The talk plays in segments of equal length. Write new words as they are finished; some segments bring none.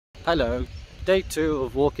Hello, day 2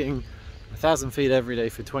 of walking 1,000 feet every day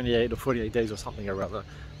for 28 or 48 days or something or other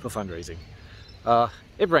for fundraising.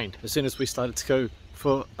 It rained as soon as we started to go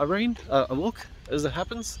for a walk, as it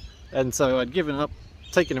happens, and so I'd given up,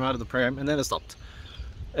 taken him out of the pram, and then it stopped.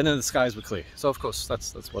 And then the skies were clear, so of course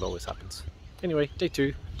that's what always happens. Anyway, day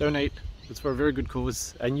 2, donate. It's for a very good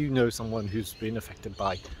cause, and you know someone who's been affected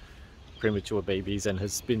by premature babies and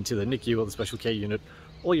has been to the NICU or the special care unit,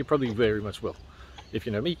 or you probably very much will. If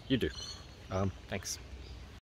you know me, you do. Thanks.